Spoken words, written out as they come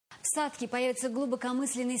В Садке появится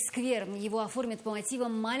глубокомысленный сквер. Его оформят по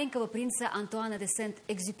мотивам маленького принца Антуана де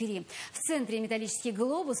Сент-Экзюпери. В центре металлический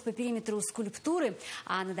глобус, по периметру скульптуры,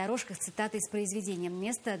 а на дорожках цитаты из произведения.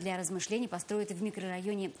 Место для размышлений построят в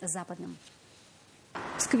микрорайоне Западном.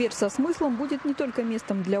 Сквер со смыслом будет не только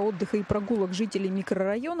местом для отдыха и прогулок жителей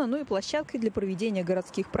микрорайона, но и площадкой для проведения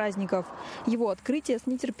городских праздников. Его открытие с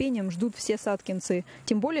нетерпением ждут все саткинцы.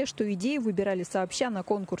 Тем более, что идеи выбирали сообща на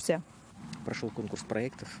конкурсе. Прошел конкурс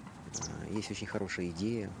проектов. Есть очень хорошая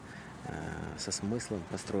идея со смыслом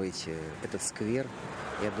построить этот сквер.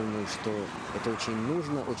 Я думаю, что это очень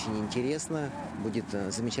нужно, очень интересно. Будет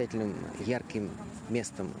замечательным, ярким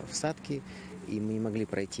местом в Садке. И мы не могли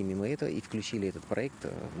пройти мимо этого и включили этот проект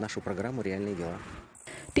в нашу программу «Реальные дела».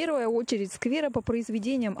 Первая очередь сквера по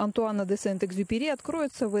произведениям Антуана де Сент-Экзюпери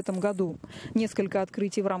откроется в этом году. Несколько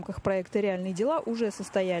открытий в рамках проекта «Реальные дела» уже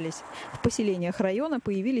состоялись. В поселениях района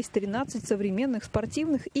появились 13 современных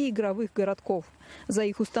спортивных и игровых городков. За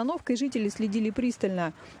их установкой жители следили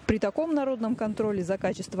пристально. При таком народном контроле за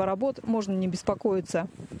качество работ можно не беспокоиться.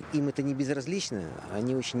 Им это не безразлично,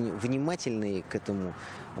 они очень внимательны к этому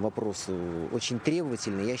вопросу, очень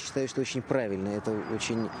требовательны. Я считаю, что очень правильно, это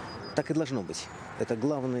очень так и должно быть. Это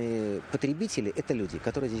главные потребители, это люди,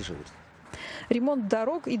 которые здесь живут. Ремонт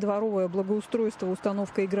дорог и дворовое благоустройство,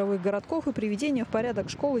 установка игровых городков и приведение в порядок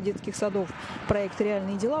школ и детских садов. Проект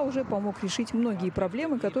 «Реальные дела» уже помог решить многие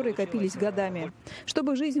проблемы, которые копились годами.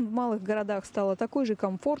 Чтобы жизнь в малых городах стала такой же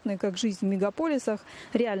комфортной, как жизнь в мегаполисах,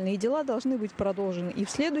 «Реальные дела» должны быть продолжены и в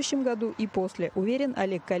следующем году, и после, уверен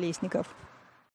Олег Колесников.